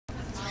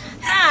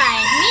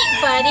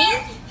Buddy.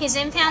 His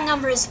impound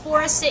number is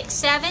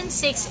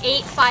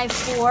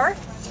 4676854.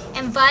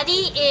 And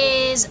Buddy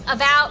is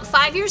about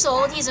 5 years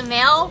old. He's a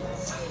male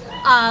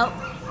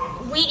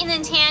wheaten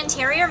and tan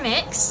terrier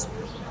mix.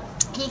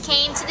 He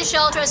came to the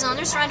shelter as an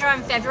owner surrender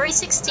on February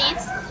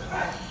 16th.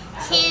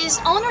 His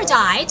owner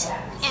died,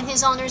 and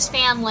his owner's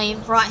family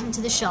brought him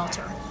to the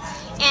shelter.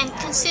 And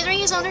considering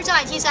his owner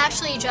died, he's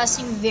actually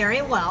adjusting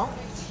very well.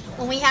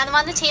 When we had him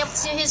on the table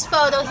to do his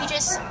photo, he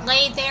just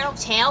laid there,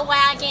 tail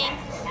wagging,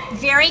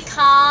 very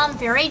calm,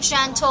 very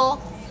gentle,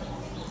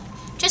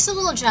 just a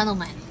little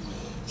gentleman.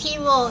 He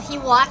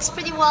walks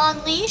pretty well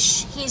on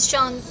leash. He's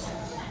shown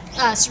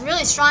some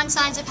really strong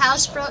signs of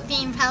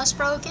being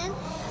housebroken.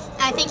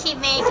 I think he'd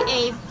make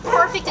a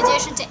perfect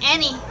addition to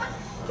any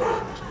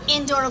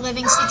indoor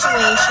living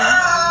situation.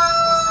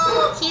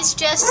 He's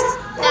just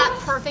that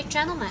perfect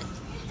gentleman.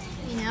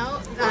 You know,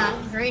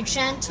 very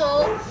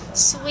gentle,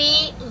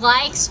 sweet,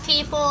 likes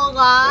people a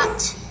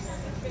lot,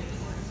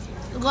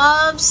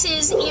 loves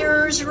his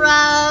ears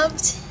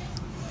rubbed,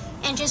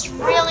 and just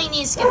really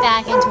needs to get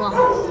back into a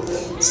home.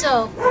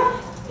 So,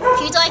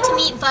 if you'd like to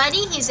meet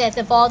Buddy, he's at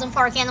the Baldwin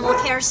Park Animal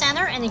Care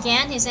Center, and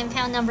again, his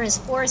impound number is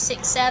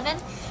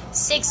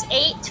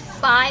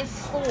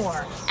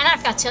 4676854. And I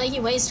forgot to tell you, he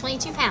weighs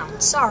 22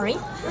 pounds. Sorry.